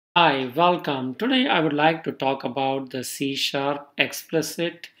Hi, welcome. Today I would like to talk about the C sharp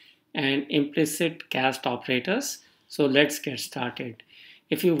explicit and implicit cast operators. So let's get started.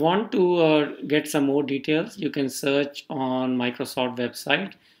 If you want to get some more details, you can search on Microsoft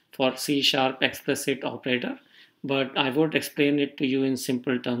website for C sharp explicit operator, but I would explain it to you in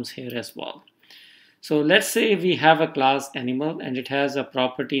simple terms here as well. So let's say we have a class animal and it has a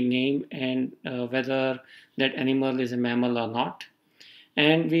property name and whether that animal is a mammal or not,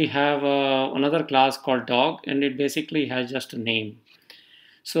 and we have another class called dog, and it basically has just a name.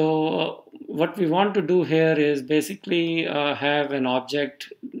 So what we want to do here is basically have an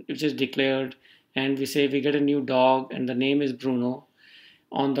object which is declared, and we say we get a new dog and the name is Bruno.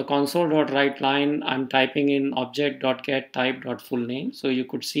 On the console.write line, I'm typing in object.get type.full name, so you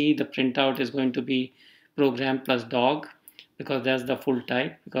could see the printout is going to be program plus dog, because that's the full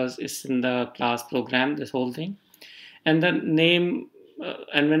type, because it's in the class program, this whole thing. And the name,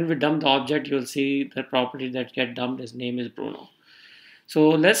 and when we dump the object, you'll see the property that get dumped, his name is Bruno. So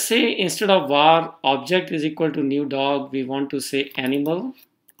let's say instead of var object is equal to new dog, we want to say animal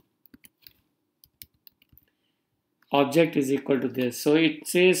object is equal to this. So it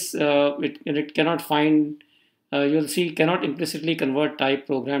says it cannot find, you'll see cannot implicitly convert type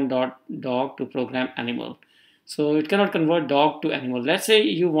program dot dog to program animal. So it cannot convert dog to animal. Let's say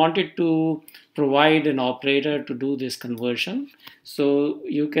you wanted to provide an operator to do this conversion. So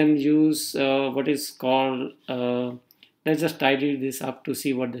you can use what is called, let's just tidy this up to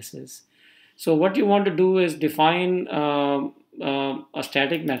see what this is. So what you want to do is define a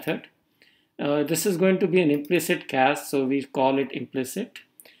static method. This is going to be an implicit cast, so we call it implicit.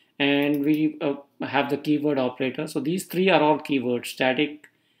 And we have the keyword operator. So these three are all keywords: static,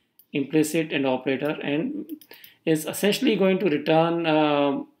 implicit, and operator, and is essentially going to return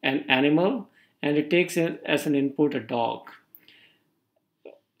an animal, and it takes as an input a dog.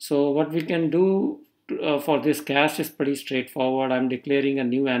 So what we can do for this cast is pretty straightforward. I'm declaring a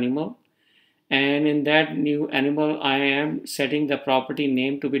new animal, and in that new animal I am setting the property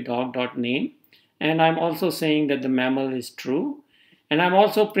name to be dog.name, and I'm also saying that the mammal is true, and I'm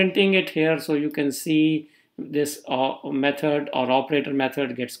also printing it here so you can see this method or operator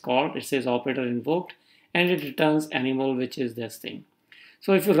method gets called. It says operator invoked, and it returns animal, which is this thing.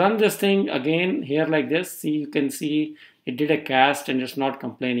 So if you run this thing again here like this, see, you can see it did a cast and it's not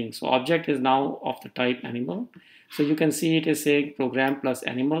complaining. So object is now of the type animal. So you can see it is saying program plus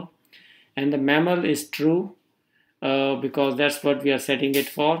animal, and the mammal is true because that's what we are setting it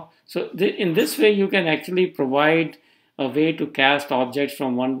for. So in this way, you can actually provide a way to cast objects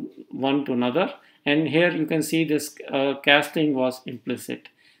from one to another. And here you can see this casting was implicit.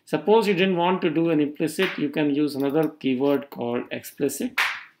 Suppose you didn't want to do an implicit, you can use another keyword called explicit.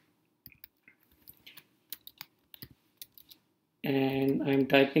 And I'm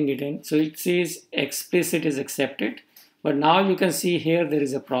typing it in. So it says explicit is accepted. But now you can see here there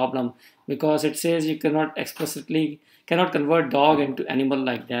is a problem, because it says you cannot convert dog into animal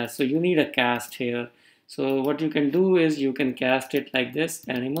like that. So you need a cast here. So what you can do is you can cast it like this,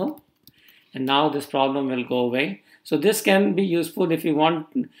 animal, and now this problem will go away. So this can be useful if you want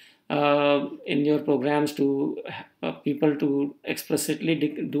in your programs to people to explicitly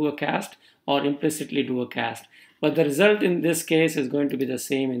do a cast or implicitly do a cast. But the result in this case is going to be the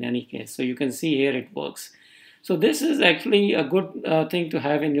same in any case. So you can see here it works. So this is actually a good thing to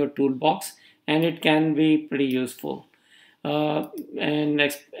have in your toolbox, and it can be pretty useful. And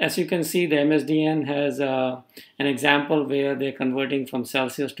as you can see, the MSDN has an example where they're converting from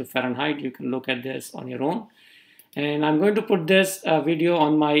Celsius to Fahrenheit. You can look at this on your own. And I'm going to put this video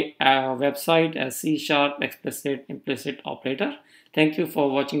on my website as C sharp explicit implicit operator. Thank you for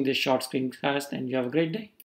watching this short screencast, and you have a great day.